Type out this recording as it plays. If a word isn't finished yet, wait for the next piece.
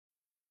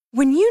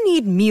When you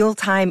need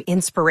mealtime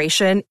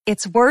inspiration,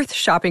 it's worth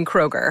shopping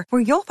Kroger,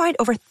 where you'll find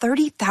over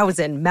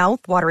 30,000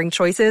 mouth-watering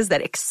choices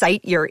that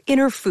excite your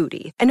inner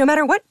foodie. And no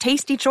matter what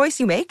tasty choice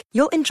you make,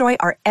 you'll enjoy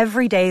our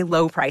everyday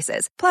low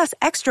prices, plus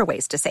extra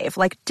ways to save,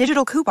 like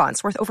digital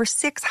coupons worth over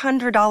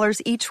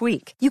 $600 each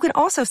week. You can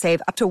also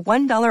save up to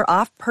 $1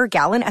 off per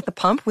gallon at the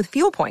pump with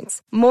fuel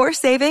points. More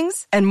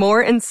savings and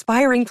more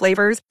inspiring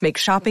flavors make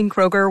shopping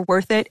Kroger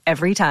worth it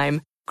every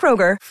time.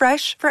 Kroger,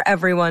 fresh for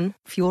everyone.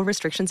 Fuel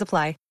restrictions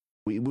apply.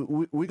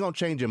 We're going to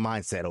change your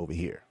mindset over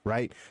here,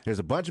 right? There's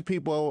a bunch of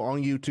people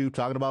on YouTube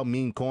talking about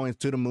meme coins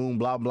to the moon,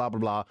 blah, blah, blah,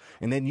 blah.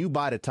 And then you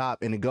buy the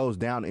top and it goes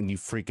down and you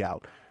freak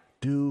out.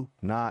 Do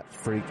not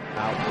freak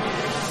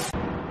out.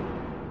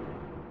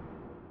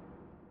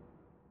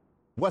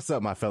 What's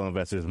up, my fellow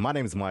investors? My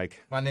name is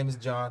Mike. My name is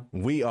John.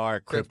 We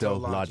are Crypto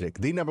Logic,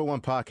 the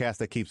 #1 podcast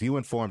that keeps you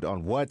informed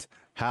on what,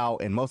 how,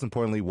 and most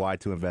importantly, why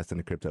to invest in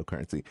the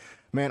cryptocurrency.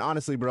 Man,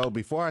 honestly, bro,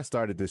 before I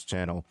started this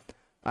channel,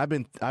 I've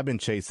been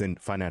chasing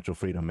financial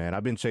freedom, man.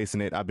 I've been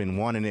chasing it. I've been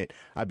wanting it.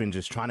 I've been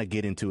just trying to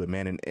get into it,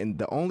 man. And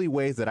the only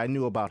ways that I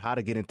knew about how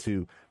to get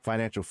into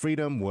financial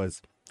freedom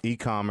was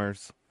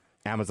e-commerce,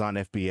 Amazon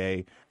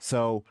FBA.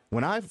 So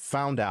when I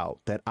found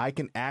out that I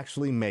can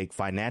actually make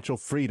financial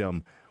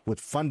freedom with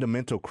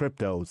fundamental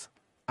cryptos,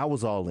 I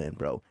was all in,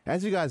 bro.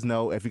 As you guys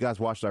know, if you guys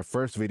watched our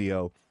first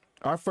video,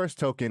 our first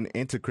token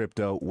into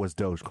crypto was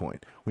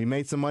Dogecoin. We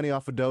made some money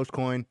off of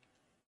Dogecoin.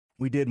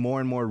 We did more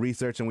and more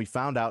research and we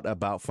found out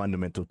about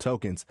fundamental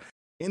tokens.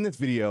 In this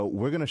video,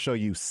 we're going to show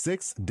you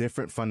 6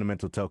 different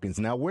fundamental tokens.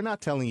 Now, we're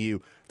not telling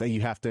you that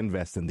you have to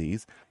invest in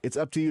these. It's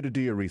up to you to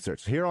do your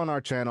research. Here on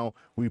our channel,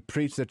 we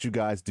preach that you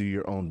guys do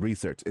your own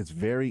research. It's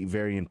very,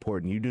 very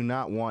important. You do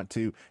not want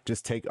to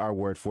just take our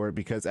word for it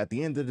because at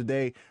the end of the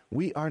day,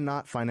 we are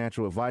not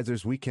financial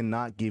advisors. We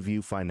cannot give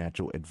you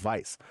financial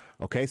advice.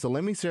 Okay, so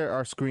let me share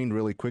our screen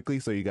really quickly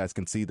so you guys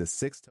can see the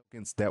 6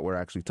 tokens that we're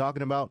actually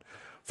talking about.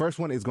 First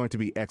one is going to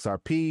be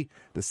XRP.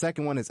 The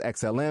second one is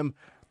XLM.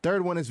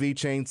 Third one is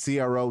VeChain,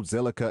 CRO,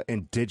 Zilliqa,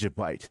 and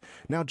Digibyte.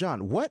 Now,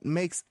 John, what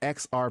makes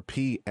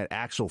XRP an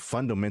actual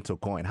fundamental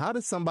coin? How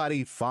does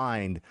somebody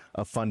find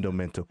a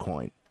fundamental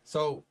coin?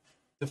 So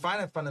to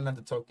find a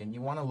fundamental token,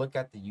 you want to look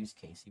at the use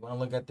case. You want to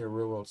look at their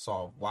real world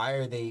solve. Why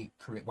were they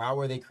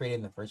created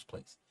in the first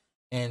place?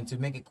 And to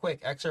make it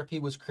quick,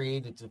 XRP was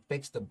created to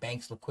fix the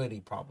bank's liquidity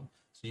problem.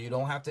 So you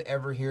don't have to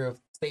ever hear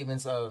of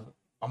statements of,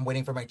 I'm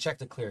waiting for my check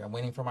to clear. I'm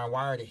waiting for my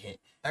wire to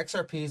hit.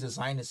 XRP is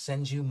designed to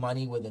send you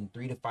money within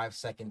 3 to 5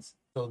 seconds.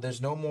 So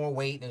there's no more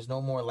wait. There's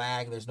no more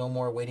lag. There's no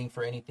more waiting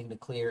for anything to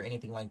clear,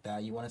 anything like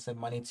that. You want to send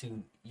money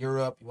to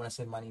Europe. You want to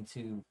send money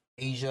to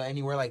Asia,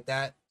 anywhere like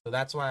that. So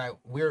that's why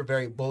we're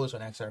very bullish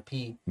on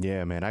XRP.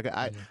 Yeah, man.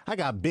 I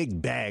got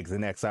big bags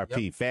in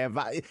XRP, fam.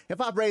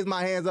 If I raise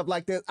my hands up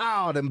like this,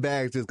 oh, them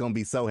bags just going to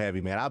be so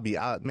heavy, man. I'll be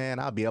a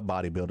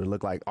bodybuilder.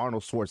 Look like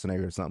Arnold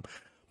Schwarzenegger or something.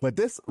 But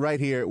this right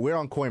here, we're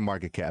on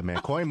CoinMarketCap, man.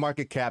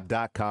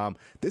 CoinMarketCap.com.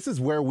 This is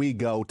where we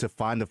go to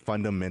find the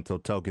fundamental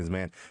tokens,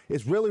 man.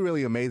 It's really,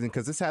 really amazing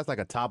because this has like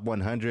a top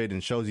 100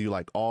 and shows you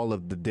like all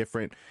of the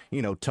different,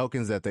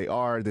 tokens that they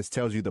are. This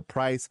tells you the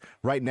price.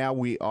 Right now,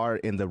 we are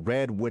in the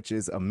red, which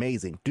is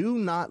amazing. Do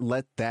not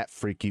let that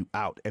freak you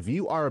out. If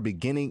you are a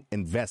beginning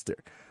investor,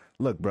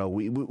 look, bro,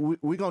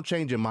 we're going to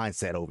change your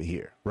mindset over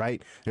here,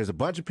 right? There's a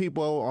bunch of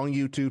people on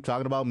YouTube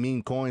talking about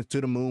meme coins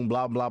to the moon,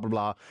 blah, blah, blah,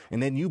 blah.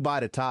 And then you buy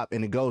the top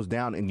and it goes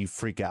down and you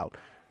freak out.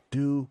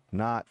 Do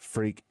not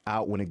freak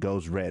out when it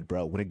goes red,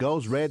 bro. When it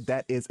goes red,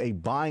 that is a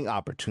buying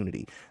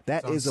opportunity.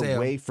 That is a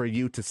way for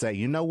you to say,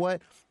 you know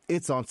what?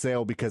 It's on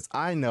sale because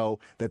I know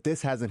that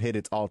this hasn't hit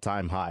its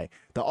all-time high.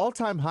 The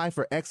all-time high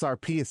for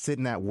XRP is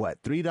sitting at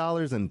what?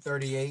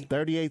 $3.38,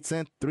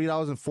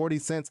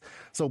 $3.40.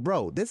 So,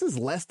 bro, this is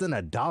less than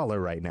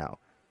 $1 right now.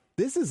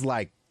 This is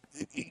like,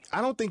 I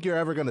don't think you're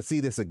ever going to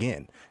see this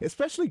again,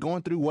 especially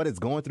going through what it's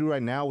going through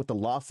right now with the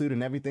lawsuit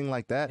and everything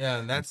like that. Yeah,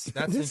 and that's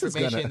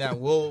information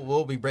that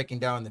we'll be breaking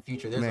down in the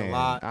future. There's a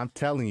lot. I'm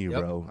telling you,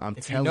 bro.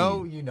 If you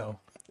know. You know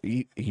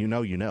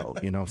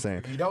what I'm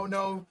saying? If you don't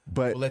know,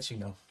 but we'll let you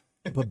know.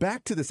 But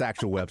back to this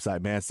actual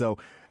website, man. So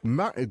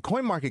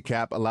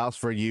CoinMarketCap allows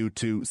for you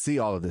to see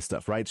all of this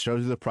stuff, right?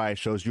 Shows you the price,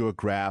 shows you a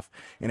graph,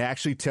 and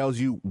actually tells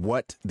you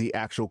what the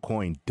actual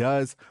coin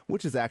does,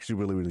 which is actually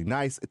really, really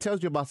nice. It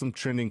tells you about some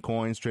trending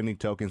coins, trending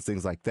tokens,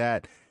 things like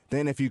that.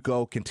 Then if you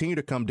continue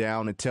to come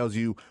down, it tells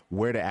you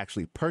where to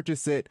actually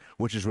purchase it,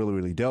 which is really,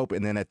 really dope.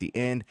 And then at the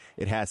end,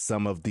 it has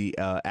some of the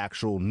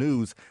actual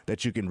news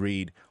that you can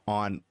read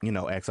on,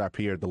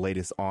 XRP or the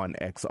latest on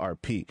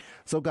XRP.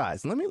 So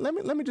guys, let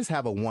me just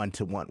have a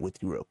one-to-one with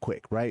you real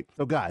quick, right?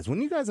 So guys,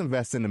 when you guys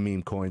invest in the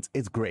meme coins,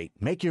 it's great.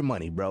 Make your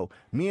money, bro.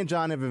 Me and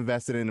John have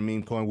invested in a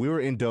meme coin. We were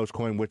in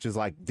Dogecoin, which is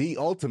like the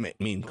ultimate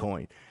meme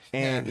coin.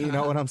 And you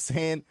know what I'm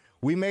saying?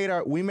 We made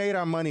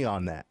our money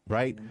on that,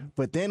 right?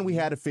 But then we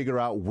had to figure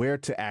out where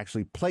to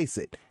actually place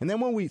it. And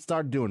then when we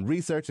started doing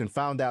research and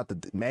found out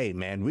that, hey,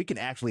 man, we can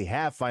actually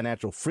have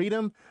financial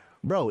freedom,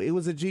 bro, it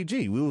was a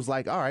GG. We was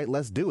like, all right,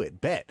 let's do it.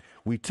 Bet.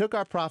 We took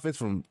our profits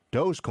from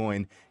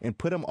Dogecoin and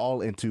put them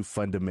all into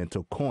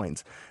fundamental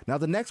coins. Now,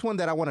 the next one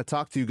that I want to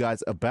talk to you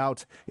guys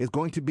about is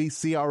going to be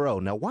CRO.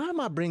 Now, why am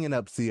I bringing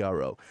up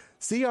CRO?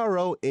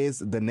 CRO is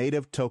the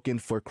native token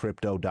for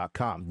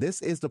crypto.com.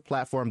 This is the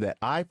platform that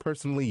I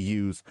personally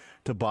use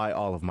to buy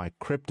all of my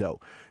crypto.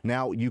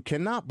 Now, you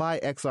cannot buy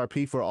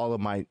XRP for all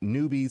of my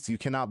newbies. You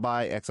cannot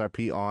buy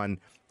XRP on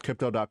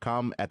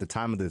crypto.com at the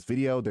time of this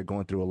video. They're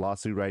going through a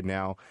lawsuit right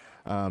now.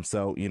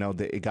 So, you know,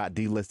 it got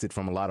delisted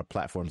from a lot of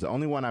platforms. The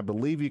only one I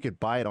believe you could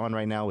buy it on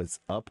right now is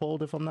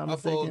Uphold, if I'm not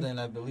mistaken. Uphold and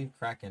I believe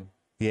Kraken.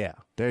 Yeah,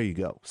 there you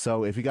go.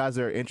 So if you guys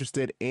are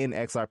interested in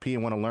XRP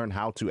and want to learn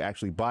how to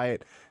actually buy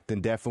it,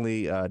 then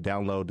definitely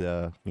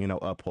download,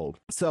 Uphold.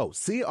 So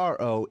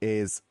CRO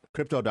is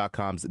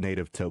Crypto.com's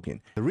native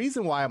token. The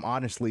reason why I'm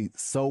honestly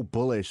so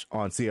bullish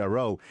on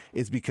CRO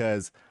is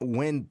because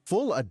when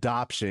full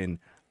adoption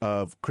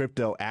of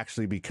crypto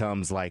actually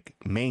becomes like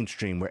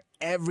mainstream, where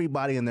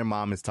everybody and their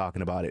mom is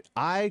talking about it,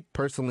 I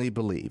personally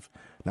believe,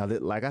 now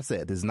that, like I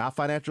said, this is not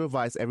financial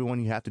advice.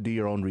 Everyone, you have to do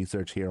your own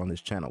research here on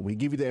this channel. We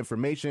give you the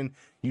information,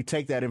 you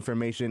take that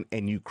information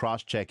and you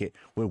cross-check it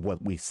with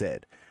what we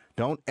said.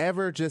 Don't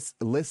ever just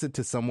listen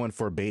to someone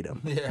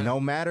verbatim. Yeah. No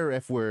matter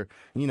if we're,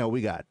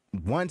 we got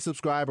 1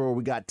 subscriber or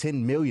we got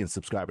 10 million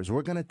subscribers,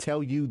 we're going to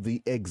tell you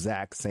the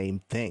exact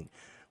same thing.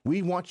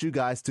 We want you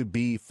guys to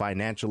be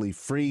financially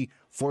free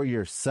for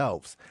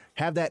yourselves.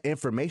 Have that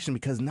information,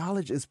 because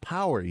knowledge is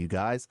power, you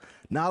guys.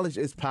 Knowledge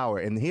is power.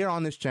 And here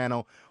on this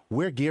channel,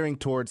 we're gearing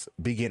towards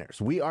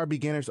beginners. We are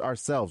beginners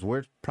ourselves.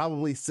 We're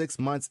probably 6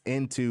 months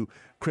into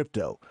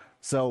crypto.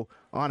 So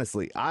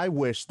honestly, I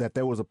wish that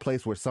there was a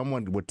place where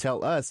someone would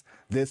tell us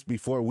this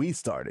before we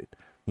started.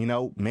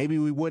 Maybe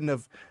we wouldn't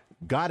have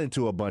got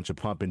into a bunch of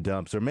pump and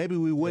dumps, or maybe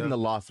we wouldn't have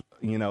lost,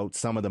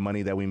 some of the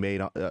money that we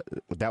made,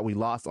 that we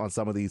lost on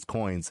some of these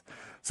coins.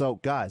 So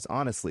guys,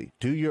 honestly,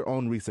 do your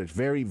own research.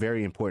 Very,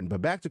 very important.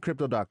 But back to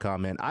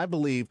crypto.com, man, I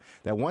believe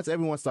that once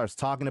everyone starts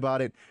talking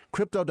about it,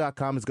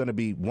 crypto.com is going to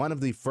be one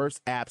of the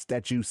first apps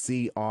that you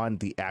see on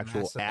the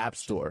actual app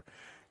store.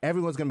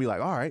 Everyone's going to be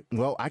like, all right,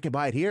 well, I can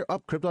buy it here,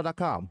 up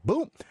crypto.com,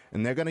 boom.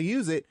 And they're going to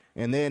use it.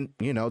 And then,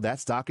 that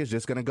stock is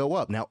just going to go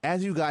up. Now,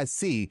 as you guys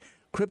see,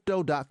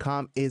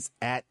 crypto.com is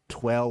at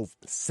 12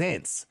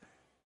 cents.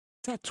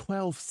 It's at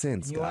 12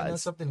 cents, guys. You want to know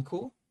something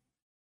cool?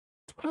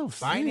 12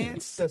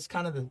 cents.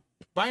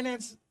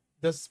 Binance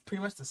does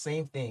pretty much the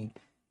same thing.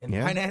 And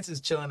Binance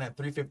is chilling at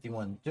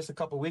 351. Just a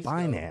couple weeks ago,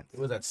 it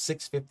was at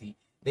 650.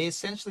 They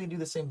essentially do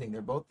the same thing.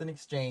 They're both an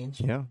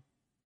exchange. Yeah.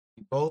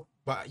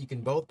 You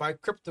can both buy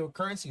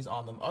cryptocurrencies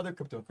on them, other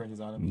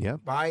cryptocurrencies on them. Yeah.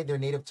 Buy their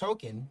native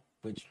token,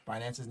 which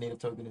Binance's native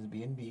token is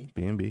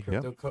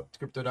BNB.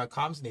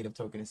 Crypto.com's native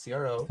token is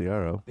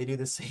CRO. They do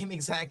the same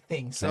exact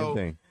thing. Same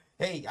thing.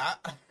 Hey,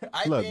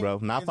 I look, bro,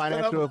 not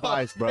financial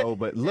advice, bro,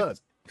 but look.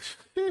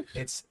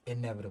 It's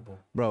inevitable.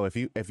 Bro,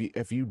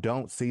 if you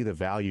don't see the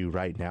value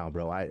right now,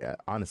 bro, I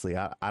honestly,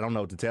 I don't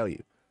know what to tell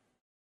you.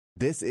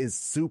 This is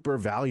super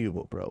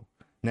valuable, bro.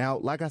 Now,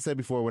 like I said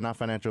before, we're not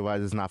financial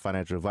advisors. It's not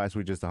financial advice.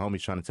 We're just the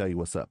homies trying to tell you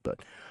what's up.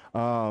 But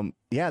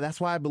that's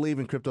why I believe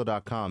in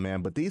crypto.com,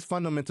 man. But these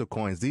fundamental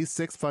coins, these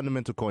 6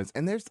 fundamental coins,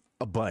 and there's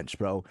a bunch,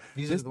 bro.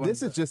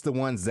 This is just the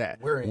ones that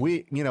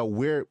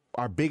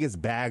our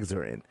biggest bags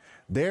are in.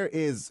 There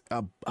is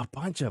a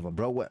bunch of them,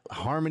 bro.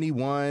 Harmony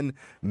One,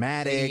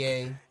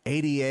 Matic,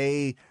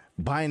 ADA,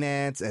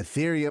 Binance,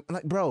 Ethereum.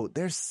 Like, bro,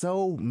 there's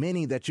so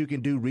many that you can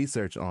do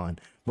research on.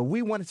 But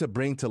we wanted to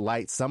bring to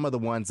light some of the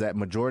ones that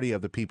majority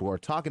of the people are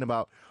talking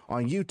about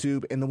on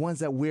YouTube, and the ones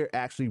that we're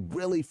actually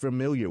really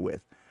familiar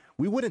with.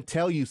 We wouldn't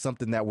tell you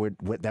something that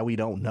we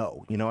don't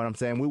know. You know what I'm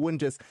saying? We wouldn't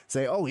just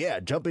say, oh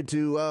yeah, jump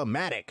into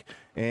Matic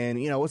and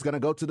it's going to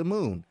go to the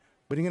moon.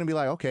 But you're going to be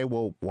like, okay,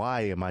 well,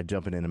 why am I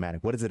jumping into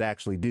Matic? What does it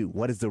actually do?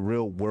 What does the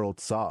real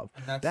world solve?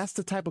 That's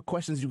the type of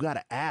questions you got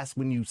to ask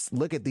when you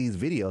look at these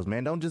videos,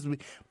 man. Don't just be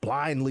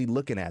blindly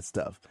looking at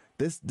stuff.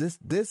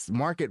 This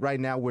market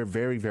right now, we're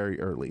very, very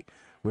early.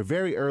 We're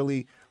very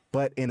early,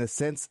 but in a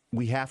sense,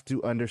 we have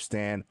to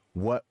understand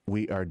what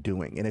we are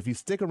doing. And if you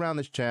stick around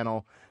this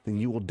channel, then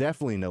you will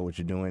definitely know what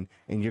you're doing.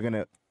 And you're going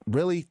to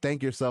really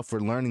thank yourself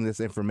for learning this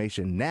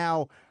information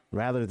now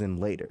rather than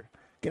later.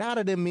 Get out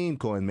of them meme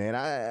coin, man.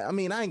 I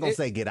mean, I ain't gonna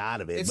say get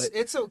out of it, but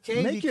it's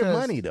okay. Make your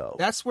money though.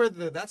 That's where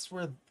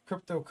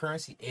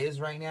cryptocurrency is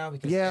right now,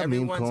 because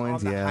everyone's meme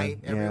coins, on the hype.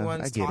 Yeah,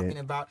 everyone's talking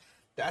about.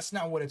 That's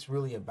not what it's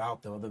really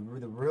about, though. The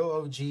real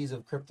OGs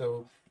of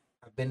crypto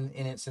have been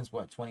in it since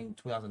 2009,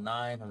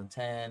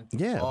 2010.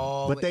 Yeah,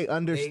 but they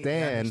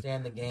understand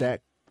the game.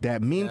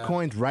 that meme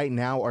coins right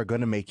now are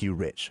gonna make you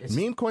rich.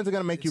 Meme coins are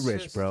gonna make you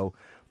rich, bro.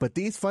 But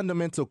these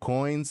fundamental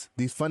coins,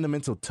 these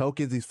fundamental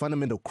tokens, these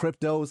fundamental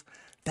cryptos,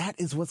 that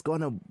is what's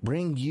going to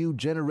bring you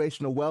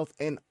generational wealth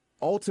and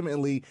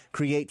ultimately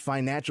create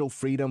financial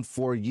freedom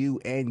for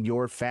you and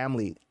your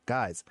family.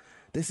 Guys,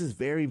 this is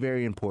very,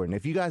 very important.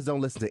 If you guys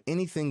don't listen to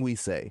anything we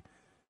say,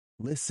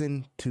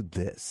 listen to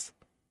this.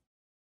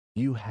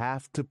 You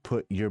have to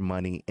put your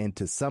money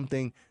into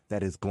something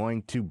that is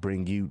going to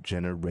bring you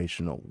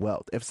generational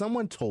wealth. If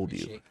someone told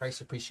you,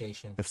 price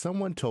appreciation. if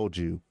someone told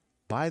you,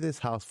 buy this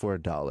house for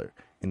 $1,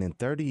 and in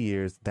 30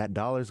 years, that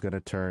dollar is going to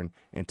turn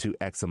into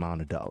X amount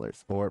of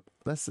dollars, or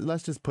let's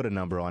just put a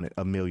number on it,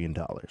 $1 million.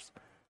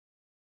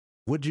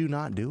 Would you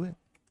not do it?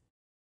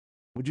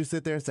 Would you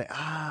sit there and say,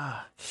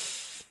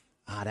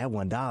 that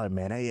 $1,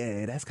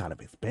 man, that's kind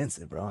of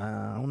expensive, bro.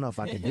 I don't know if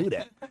I can do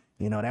that.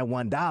 You know, that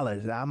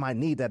 $1, I might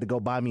need that to go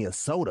buy me a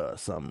soda or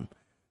something.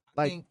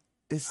 Like,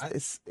 it's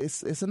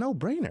a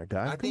no-brainer,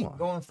 guys. I think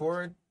going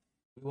forward,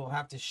 we will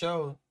have to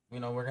show, we're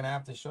going to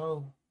have to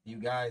show you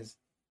guys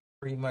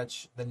pretty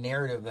much the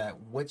narrative that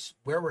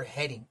where we're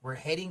heading. We're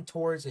heading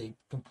towards a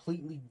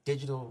completely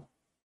digital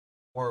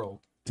world.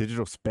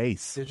 Digital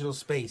space.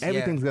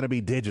 Everything's going to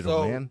be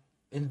digital, man.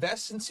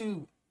 Invest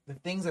into the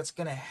things that's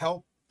going to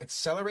help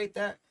accelerate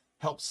that,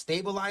 help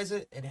stabilize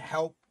it, and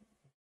help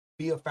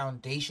be a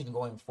foundation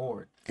going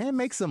forward. And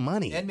make some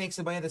money. At the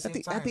same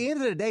time. At the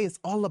end of the day, it's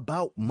all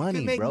about money,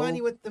 you can make bro.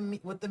 money with the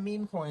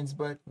meme coins,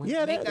 but when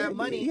you make that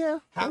money,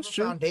 have a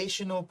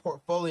foundational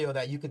portfolio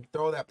that you could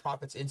throw that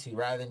profits into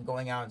rather than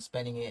going out and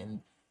spending it and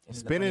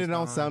spending it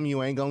on something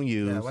you ain't gonna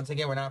use. Yeah, once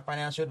again, we're not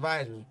financial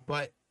advisors,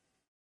 but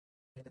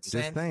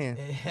just saying.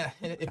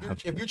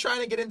 If you're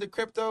trying to get into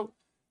crypto,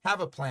 have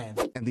a plan.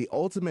 And the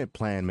ultimate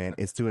plan, man,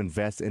 is to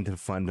invest into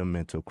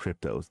fundamental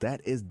cryptos.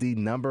 That is the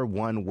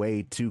 #1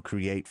 way to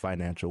create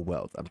financial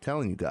wealth. I'm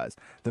telling you guys,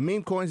 the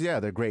meme coins, yeah,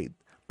 they're great,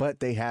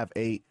 but they have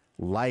a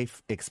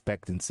life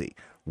expectancy.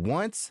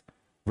 Once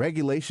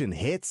regulation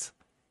hits,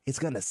 it's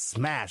going to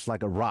smash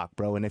like a rock,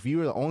 bro. And if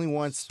you're the only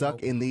one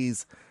stuck in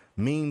these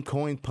meme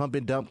coin, pump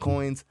and dump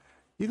coins,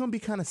 you're going to be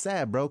kind of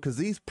sad, bro, because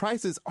these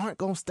prices aren't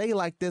going to stay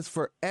like this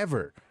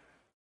forever.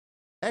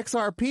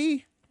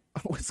 XRP,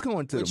 it's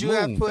going to the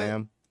moon,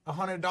 fam.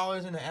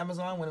 $100 into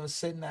Amazon when it was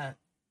sitting at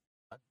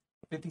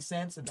 50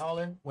 cents a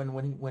dollar when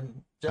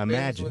Jeff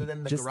Bezos was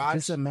in the garage.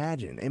 Just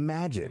imagine.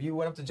 If you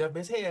went up to Jeff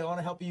Bezos, hey, I want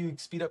to help you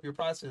speed up your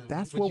process.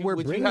 That's what we're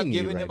bringing you right now. Would you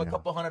have given him a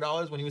couple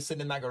 $100 when he was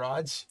sitting in that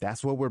garage?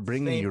 That's what we're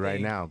bringing you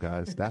right now,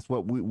 guys. That's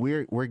what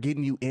we're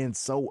getting you in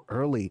so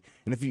early.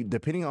 And if you,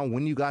 depending on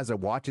when you guys are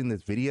watching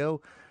this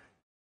video,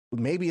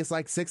 maybe it's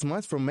like 6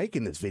 months from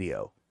making this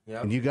video.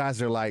 Yep. And you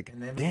guys are like,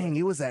 dang,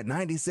 it was at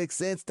 96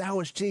 cents. That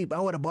was cheap. I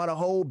would have bought a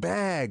whole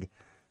bag.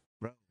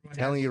 Bro, I'm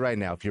telling you right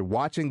now, if you're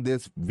watching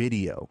this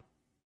video,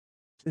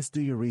 just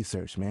do your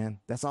research, man.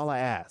 That's all I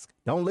ask.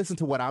 Don't listen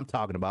to what I'm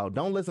talking about.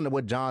 Don't listen to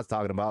what John's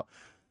talking about.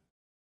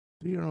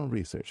 Do your own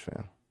research,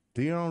 fam.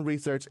 Do your own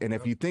research. And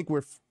if you think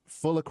we're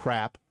full of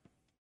crap,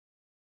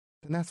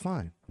 then that's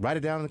fine. Write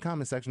it down in the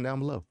comment section down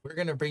below. We're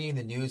going to bring you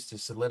the news to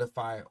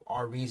solidify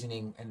our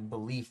reasoning and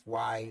belief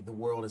why the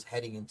world is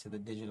heading into the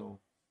digital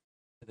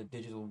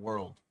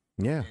world.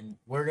 Yeah. And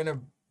we're going to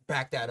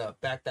back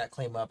that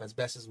claim up as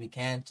best as we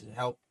can to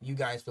help you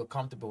guys feel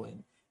comfortable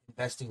in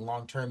investing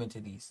long-term into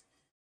these.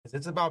 Because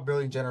it's about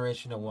building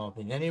generational wealth,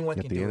 and anyone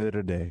can do it. At the end of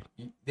the day.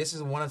 This is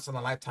a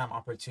once-in-a-lifetime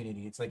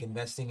opportunity. It's like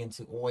investing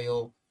into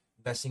oil,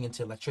 investing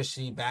into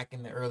electricity back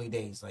in the early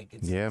days. Like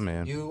it's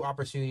a new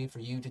opportunity for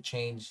you to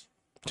change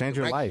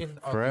your life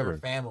forever, your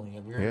family,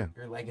 of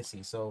your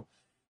legacy. So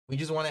we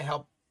just want to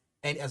help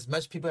and as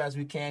much people as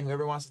we can.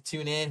 Whoever wants to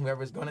tune in,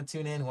 whoever's going to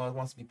tune in, whoever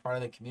wants to be part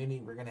of the community,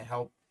 we're going to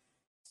help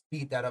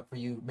speed that up for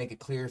you, make it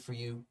clear for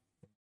you.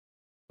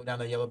 Go down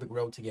the yellow brick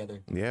road together.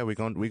 Yeah, we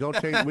gonna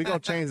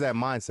change that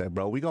mindset,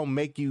 bro. We gonna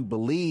make you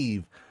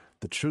believe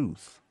the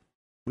truth.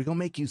 We gonna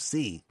make you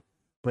see,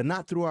 but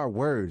not through our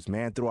words,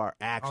 man. Through our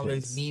actions. All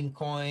these meme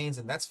coins,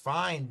 and that's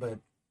fine, but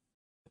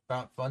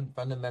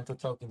fundamental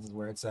tokens is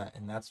where it's at,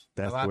 and that's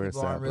a lot of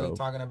people aren't really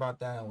talking about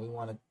that. And we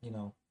want to,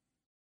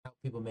 help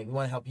people we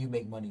want to help you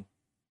make money.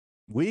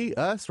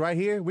 Us right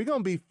here, we're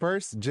gonna be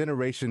first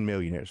generation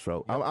millionaires,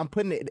 bro. Yep. I'm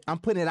putting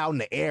it out in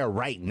the air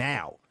right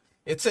now.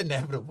 It's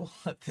inevitable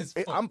at this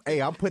point.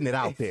 I'm putting it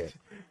out there.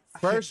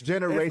 First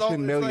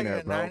generation millionaire,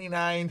 like bro.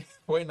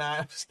 99.9.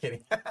 I'm just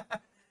kidding.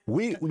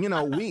 we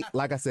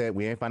like I said,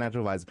 we ain't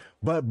financial advisors,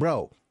 but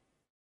bro,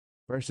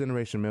 first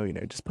generation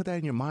millionaire. Just put that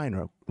in your mind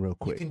real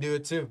quick. You can do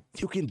it too.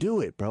 You can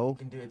do it, bro. You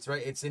can do it. It's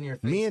right. It's in your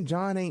face. Me and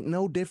John ain't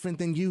no different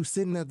than you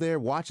sitting up there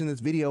watching this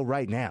video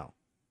right now.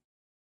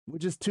 We're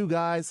just two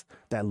guys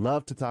that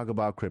love to talk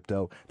about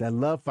crypto, that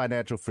love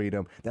financial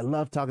freedom, that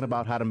love talking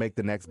about how to make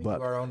the next buck.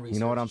 You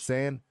know what I'm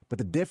saying? But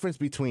the difference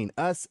between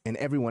us and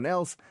everyone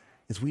else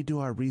is we do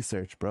our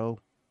research, bro.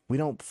 We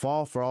don't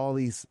fall for all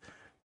these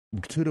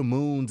to the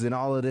moons and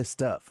all of this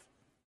stuff.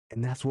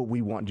 And that's what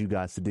we want you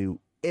guys to do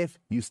if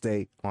you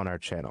stay on our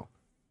channel.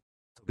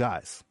 So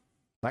guys,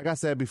 like I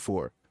said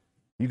before,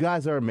 you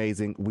guys are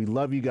amazing. We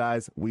love you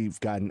guys. We've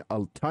gotten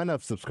a ton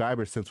of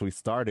subscribers since we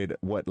started,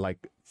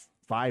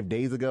 5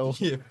 days ago?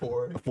 Yeah,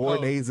 4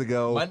 days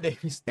ago. Monday,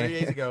 3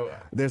 days ago.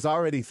 There's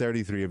already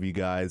 33 of you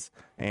guys,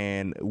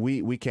 and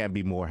we can't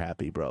be more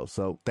happy, bro.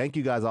 So thank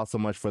you guys all so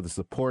much for the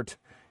support,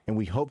 and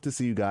we hope to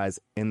see you guys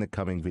in the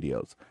coming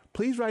videos.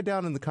 Please write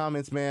down in the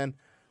comments, man,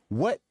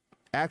 what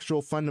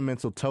actual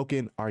fundamental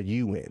token are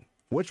you in?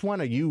 Which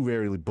one are you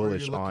very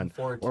bullish on,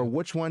 or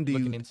which one do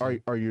you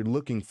are you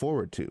looking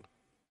forward to?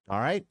 All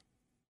right,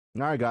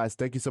 guys.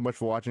 Thank you so much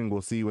for watching.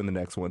 We'll see you in the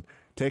next one.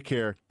 Take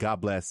care.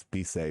 God bless.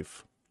 Be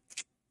safe.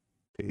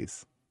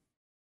 Peace.